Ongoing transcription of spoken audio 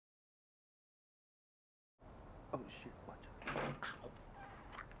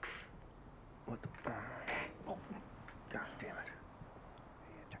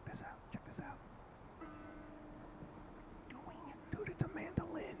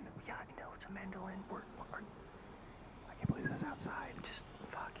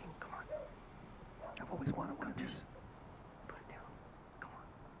always wanted one. Just put it down. Come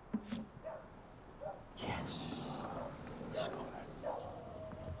on. Yes. Let's go.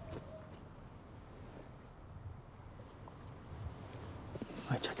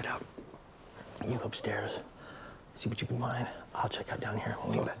 All right, check it out. You go upstairs. See what you can find. I'll check out down here.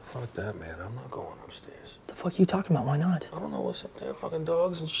 Fuck that, man. I'm not going upstairs. The fuck are you talking about? Why not? I don't know what's up there. Fucking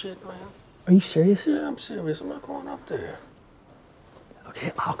dogs and shit, man. Are you serious? Yeah, I'm serious. I'm not going up there.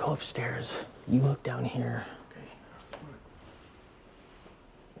 Okay, I'll go upstairs. You look down here.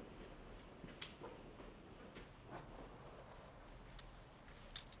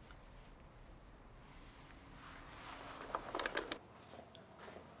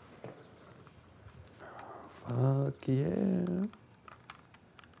 Fuck yeah.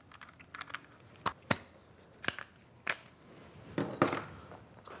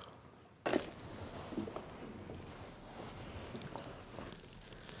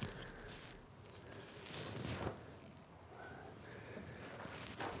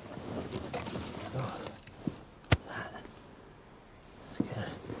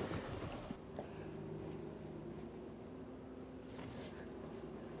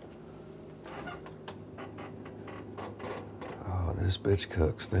 This bitch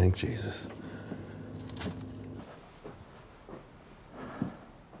cooks, thank Jesus.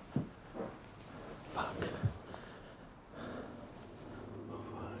 Fuck.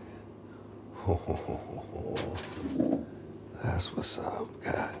 Oh, that's what's up,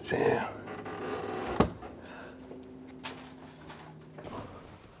 god damn.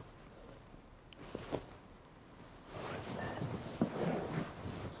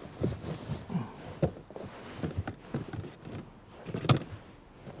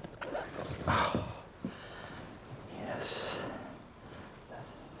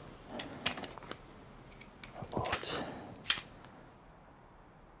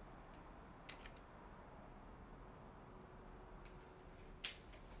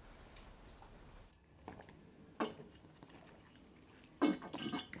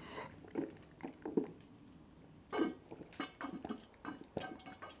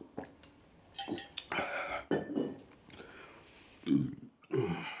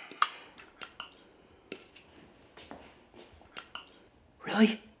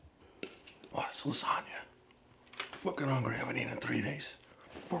 Really? Oh, it's lasagna. I'm fucking hungry. I haven't eaten in 3 days.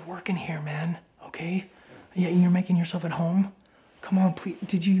 We're working here, man, okay? Yeah, you're making yourself at home? Come on, please.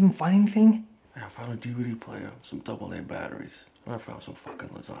 Did you even find anything? Yeah, I found a DVD player, some AA batteries, and I found some fucking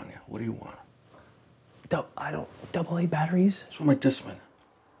lasagna. What do you want? AA batteries? It's for my Discman.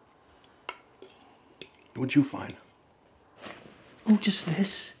 What'd you find? Oh, just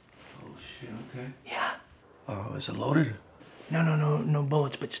this. Oh, shit, okay. Yeah. Is it loaded? No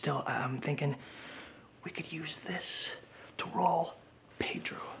bullets, but still, I'm thinking we could use this to roll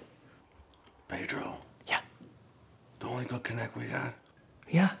Pedro. Pedro? Yeah. The only good connect we got?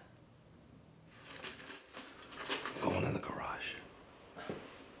 Yeah. Going in the garage.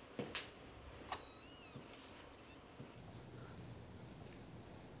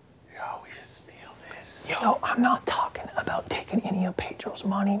 Yo, we should steal this. Yo, I'm not talking about taking any of Pedro's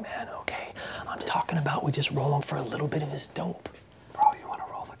money, man, okay? I'm talking about we just roll him for a little bit of his dope. Bro, you want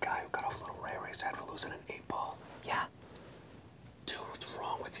to roll the guy who cut off little Ray Ray's head for losing an 8-ball? Yeah. Dude, what's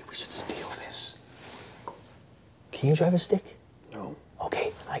wrong with you? We should steal this. Can you drive a stick? No.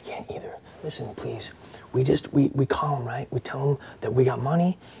 Okay, I can't either. Listen, please. We call him, right? We tell him that we got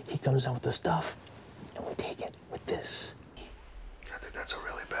money. He comes down with the stuff, and we take it with this. I think that's a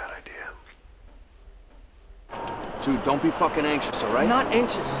really bad idea. Dude, don't be fucking anxious, all right? I'm not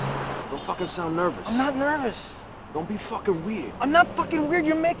anxious. Don't fucking sound nervous. I'm not nervous. Don't be fucking weird. I'm not fucking weird.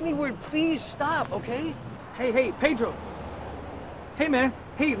 You're making me weird. Please stop, okay? Hey, Pedro. Hey, man.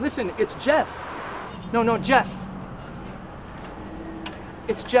 Hey, listen, it's Jeff. No, Jeff.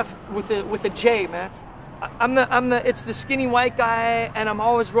 It's Jeff with a J, man. It's the skinny white guy, and I'm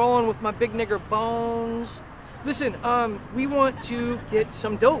always rolling with my big nigger bones. Listen, we want to get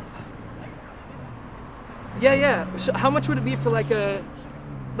some dope. Yeah. So how much would it be for like an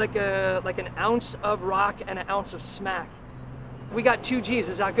ounce of rock and an ounce of smack? We got 2 G's,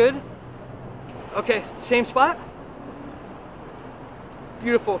 is that good? Okay, same spot?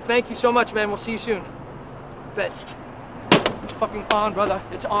 Beautiful, thank you so much, man. We'll see you soon. Bet. It's fucking on, brother.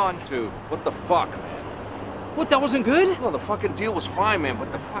 It's on. Dude, what the fuck, man? What, that wasn't good? No, the fucking deal was fine, man,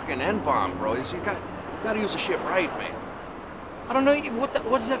 but the fucking N-bomb, bro, is you gotta use the shit right, man. I don't know, what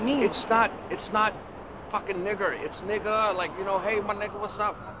does that mean? It's not fucking nigger, it's nigga, like, you know, hey, my nigga, what's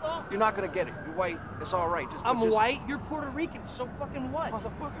up? You're not gonna get it. You're white, it's all right. I'm white, you're Puerto Rican, so fucking what?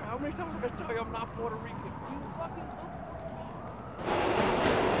 Motherfucker, how many times have I tell you I'm not Puerto Rican? You fucking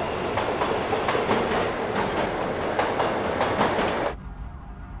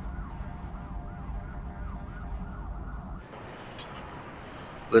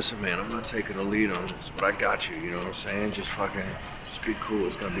Listen, man, I'm not taking the lead on this, but I got you, you know what I'm saying? Just be cool,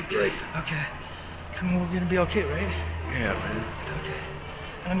 it's gonna be great. Okay. I mean, we're gonna be okay, right? Yeah, man. Okay.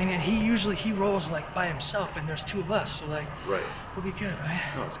 I mean, and he rolls like by himself, and there's 2 of us, so like, Right. we'll be good, right?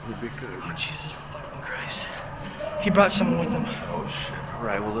 No, it's gonna be good. Oh, Jesus fucking Christ. He brought someone with him. Oh, shit. All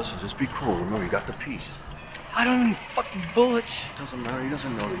right, well, listen, just be cool. Remember, you got the piece. I don't have any fucking bullets. It doesn't matter. He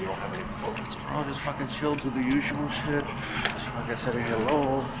doesn't know that you don't have any bullets, bro. Just fucking chill, do the usual shit. Just fucking say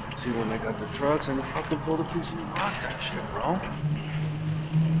hello, see when they got the trucks, and you fucking pull the piece and you rock that shit, bro.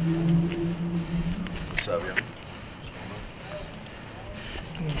 What's up, yo?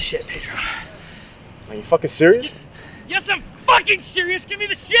 Give me the shit, Pedro. Are you fucking serious? Yes, I'm fucking serious. Give me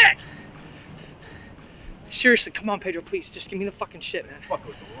the shit. Seriously, come on, Pedro, please. Just give me the fucking shit, man. Fuck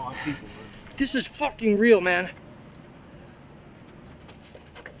with the wrong people, man. This is fucking real, man.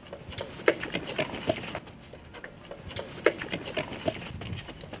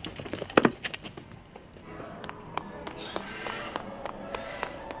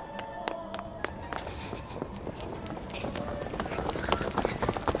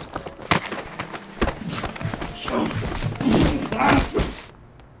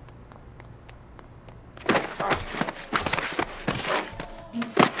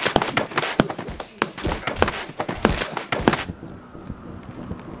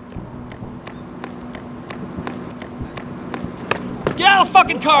 Get out of the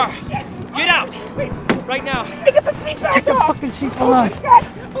fucking car! Get out! Right now. Get the seatbelt Take the fucking seatbelt off.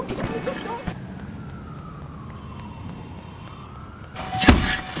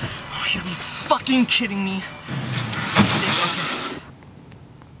 Oh, you'll be fucking kidding me.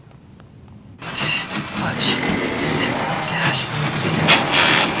 Okay, clutch. Gas.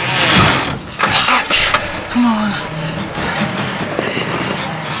 Fuck! Come on.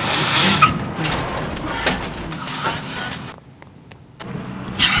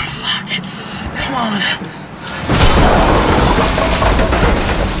 Fuck. Come on.